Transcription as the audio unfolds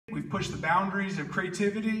push the boundaries of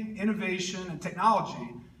creativity, innovation, and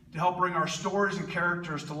technology to help bring our stories and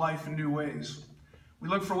characters to life in new ways. We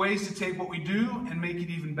look for ways to take what we do and make it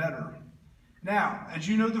even better. Now, as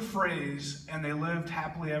you know, the phrase, "and they lived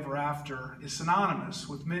happily ever after," is synonymous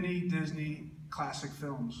with many Disney classic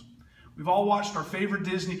films. We've all watched our favorite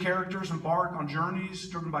Disney characters embark on journeys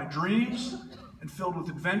driven by dreams and filled with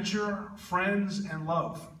adventure, friends, and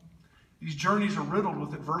love. These journeys are riddled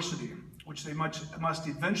with adversity, which they must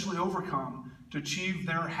eventually overcome to achieve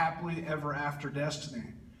their happily ever after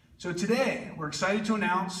destiny. So today, we're excited to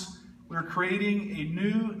announce we're creating a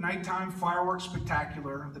new nighttime fireworks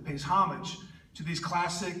spectacular that pays homage to these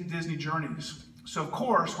classic Disney journeys. So of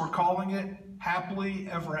course, we're calling it Happily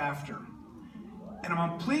Ever After. And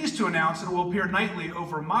I'm pleased to announce that it will appear nightly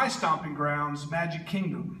over my stomping grounds, Magic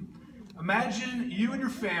Kingdom. Imagine you and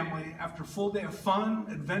your family, after a full day of fun,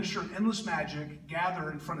 adventure, and endless magic,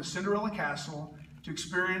 gather in front of Cinderella Castle to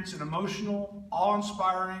experience an emotional,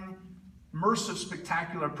 awe-inspiring, immersive,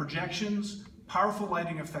 spectacular projections, powerful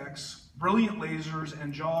lighting effects, brilliant lasers,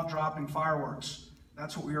 and jaw-dropping fireworks.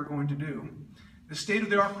 That's what we are going to do. The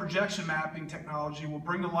state-of-the-art projection mapping technology will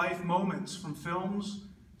bring to life moments from films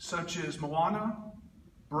such as Moana,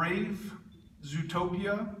 Brave,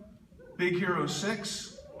 Zootopia, Big Hero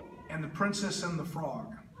 6, and The Princess and the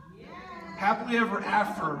Frog. Happily Ever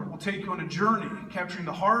After will take you on a journey capturing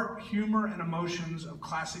the heart, humor, and emotions of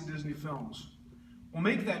classic Disney films. We'll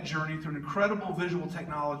make that journey through an incredible visual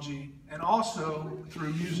technology and also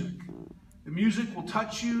through music. The music will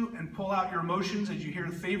touch you and pull out your emotions as you hear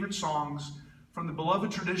favorite songs, from the beloved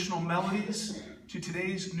traditional melodies to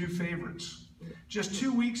today's new favorites. Just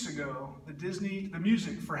 2 weeks ago, the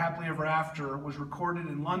music for Happily Ever After was recorded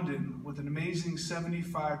in London with an amazing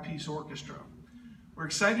 75-piece orchestra. We're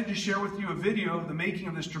excited to share with you a video of the making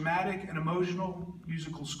of this dramatic and emotional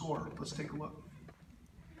musical score. Let's take a look.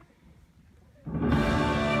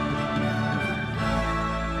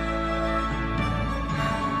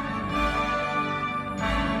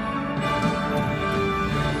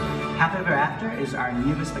 Happily Ever After is our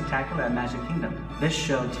newest spectacular at Magic Kingdom. This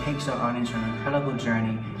show takes our audience on an incredible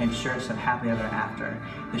journey and ensures of Happily Ever After.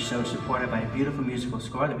 The show is supported by a beautiful musical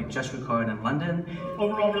score that we just recorded in London.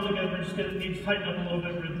 Overall, really good. We're just going to need to tighten up a little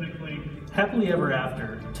bit rhythmically. Happily Ever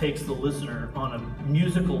After takes the listener on a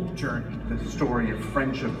musical journey. The story of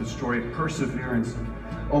friendship, the story of perseverance,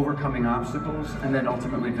 overcoming obstacles, and then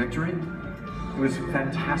ultimately victory. It was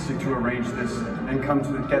fantastic to arrange this and come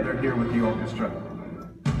together here with the orchestra.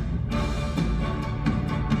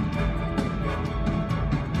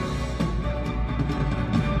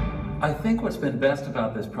 I think what's been best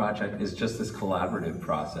about this project is just this collaborative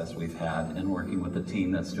process we've had in working with the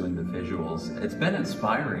team that's doing the visuals. It's been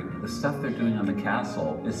inspiring. The stuff they're doing on the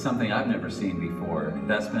castle is something I've never seen before.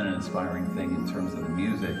 That's been an inspiring thing in terms of the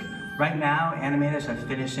music. Right now, animators are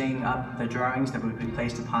finishing up the drawings that will be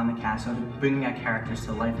placed upon the castle, bringing our characters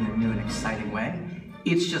to life in a new and exciting way.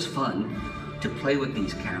 It's just fun to play with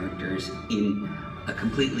these characters in a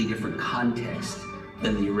completely different context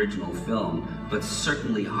than the original film, but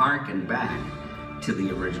certainly harken back to the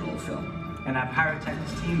original film. And our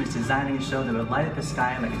pyrotechnics team is designing a show that will light up the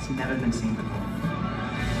sky like it's never been seen before.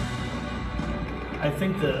 I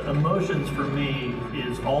think the emotions for me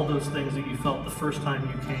is all those things that you felt the first time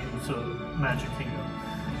you came to Magic Kingdom.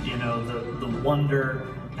 You know, the wonder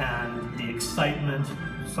and the excitement,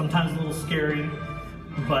 sometimes a little scary,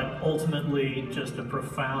 but ultimately just a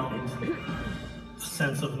profound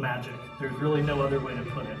sense of magic. There's really no other way to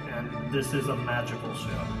put it, and this is a magical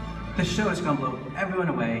show. The show is going to blow everyone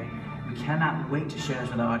away. We cannot wait to share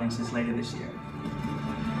this with our audiences later this year.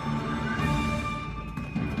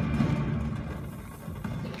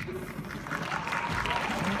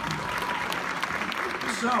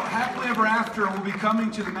 So, Happily Ever After will be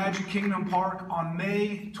coming to the Magic Kingdom Park on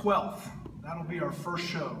May 12th. That'll be our first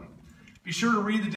show. Be sure to read the